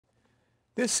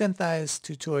This SynthEyes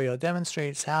tutorial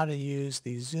demonstrates how to use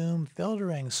the zoom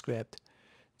filtering script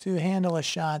to handle a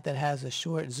shot that has a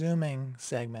short zooming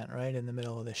segment right in the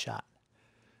middle of the shot.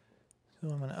 So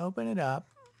I'm going to open it up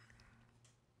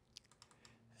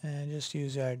and just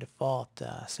use our default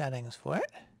settings for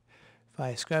it. If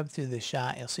I scrub through the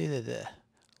shot, you'll see that the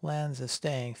lens is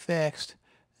staying fixed,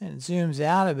 and it zooms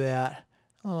out a bit, a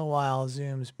little while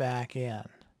zooms back in.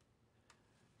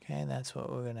 Okay, that's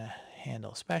what we're going to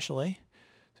handle specially.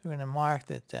 So we're going to mark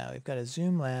that we've got a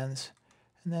zoom lens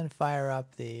and then fire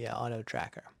up the auto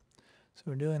tracker. So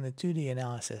we're doing the 2D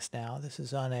analysis now. This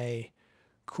is on a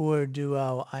Core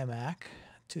Duo iMac,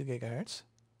 2 gigahertz.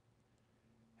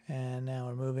 And now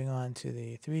we're moving on to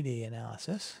the 3D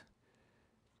analysis.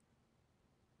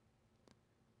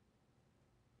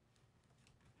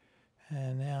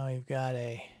 And now we've got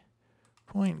a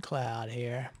point cloud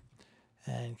here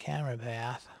and camera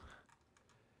path.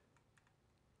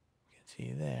 You can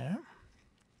see there.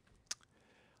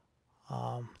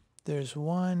 There's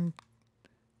one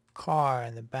car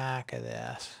in the back of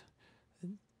this that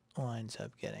winds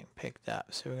up getting picked up.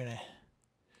 So we're going to,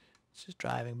 it's just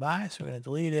driving by, so we're going to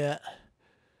delete it,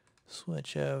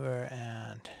 switch over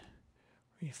and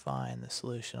refine the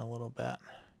solution a little bit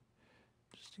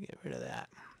just to get rid of that.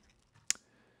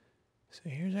 So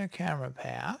here's our camera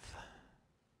path.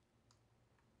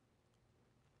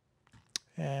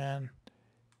 And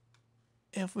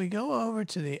if we go over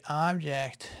to the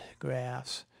object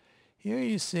graphs, here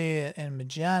you see it in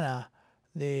magenta,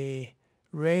 the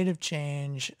rate of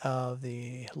change of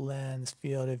the lens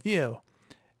field of view.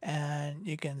 And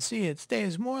you can see it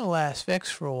stays more or less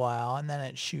fixed for a while, and then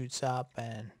it shoots up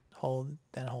and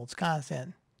holds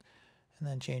constant, and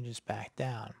then changes back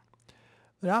down.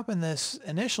 But up in this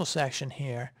initial section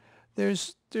here,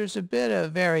 there's a bit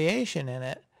of variation in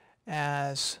it,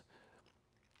 as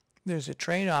there's a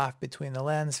trade-off between the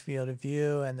lens field of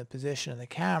view and the position of the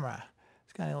camera.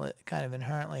 It's kind of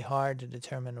inherently hard to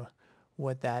determine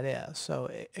what that is. So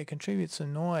it contributes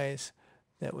some noise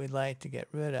that we'd like to get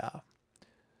rid of.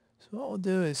 So what we'll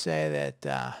do is say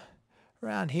that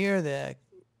around here the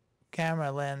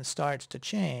camera lens starts to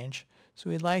change. So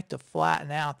we'd like to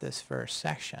flatten out this first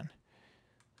section.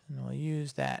 And we'll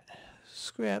use that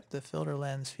script, the filter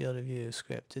lens field of view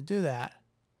script, to do that.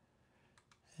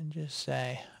 And just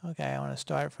say, okay, I want to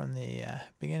start from the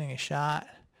beginning of shot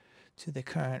to the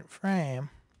current frame.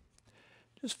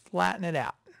 Just flatten it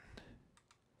out.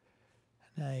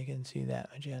 Now you can see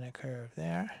that magenta curve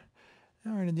there.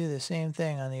 Now we're going to do the same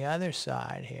thing on the other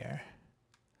side here.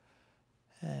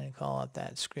 And call up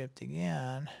that script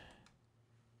again.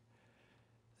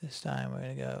 This time we're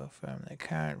going to go from the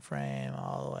current frame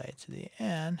all the way to the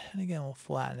end. And again, we'll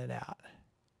flatten it out.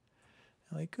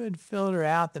 Now we could filter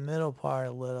out the middle part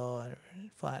a little and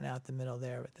flatten out the middle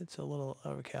there, but that's a little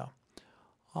overkill.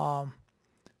 So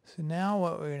now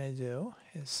what we're going to do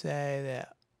is say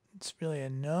that it's really a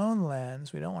known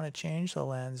lens. We don't want to change the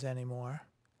lens anymore.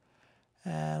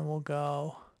 And we'll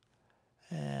go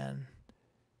and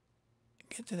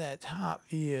get to that top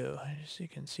view, just so you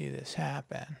can see this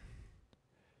happen.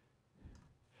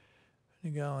 We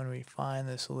go and refine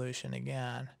the solution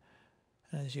again.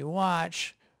 And as you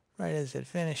watch, right as it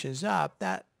finishes up,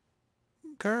 that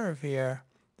curve here,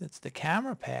 that's the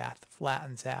camera path,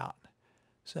 flattens out.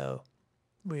 So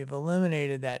we've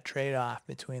eliminated that trade-off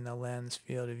between the lens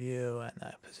field of view and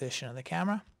the position of the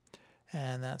camera.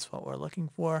 And that's what we're looking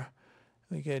for.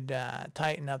 We could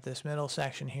tighten up this middle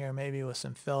section here, maybe with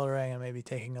some filtering and maybe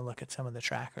taking a look at some of the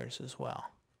trackers as well.